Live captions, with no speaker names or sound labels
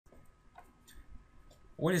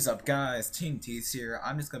What is up, guys? Team Tees here.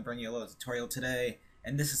 I'm just going to bring you a little tutorial today,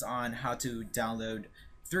 and this is on how to download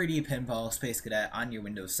 3D Pinball Space Cadet on your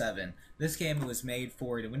Windows 7. This game was made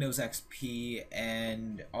for the Windows XP,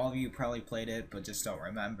 and all of you probably played it, but just don't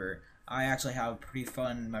remember. I actually have pretty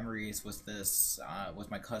fun memories with this,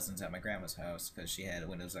 with my cousins at my grandma's house, because she had a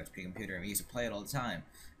Windows XP computer, and we used to play it all the time.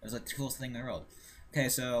 It was like the coolest thing in the world. Okay,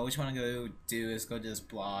 so what you want to go do is go to this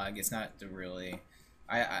blog. It's not the really...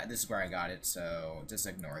 this is where I got it, so just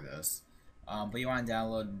ignore this. But you want to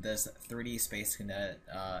download this 3D Space Cadet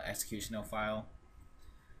executional file.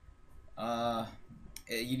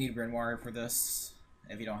 You need WinRAR for this.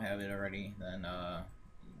 If you don't have it already, then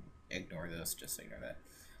ignore this. Just ignore that.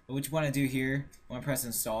 But what you want to do here, you want to press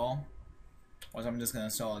install. Well, I'm just going to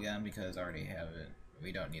install again because I already have it.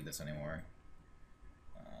 We don't need this anymore.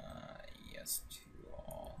 Yes to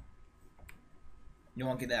all. You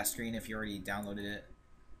won't get that screen if you already downloaded it.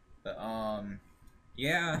 But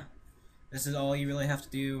yeah, this is all you really have to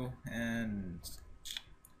do, and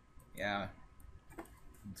yeah,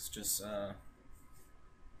 let's just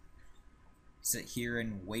sit here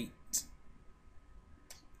and wait.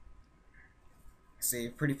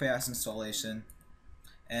 Save pretty fast installation,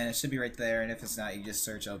 and it should be right there. And if it's not, you just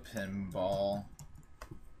search up Pinball.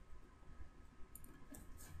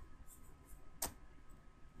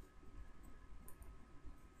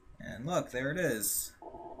 And look, there it is.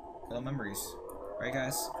 Little memories, right,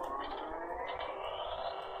 guys?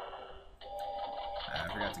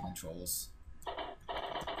 I forgot the controls.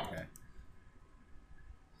 Okay.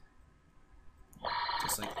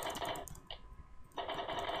 Just like,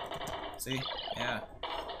 see, yeah.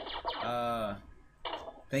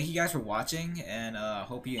 Thank you guys for watching, and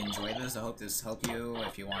hope you enjoyed this. I hope this helped you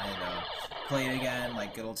if you wanted to play it again,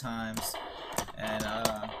 like good old times. And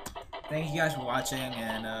thank you guys for watching,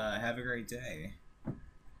 and have a great day.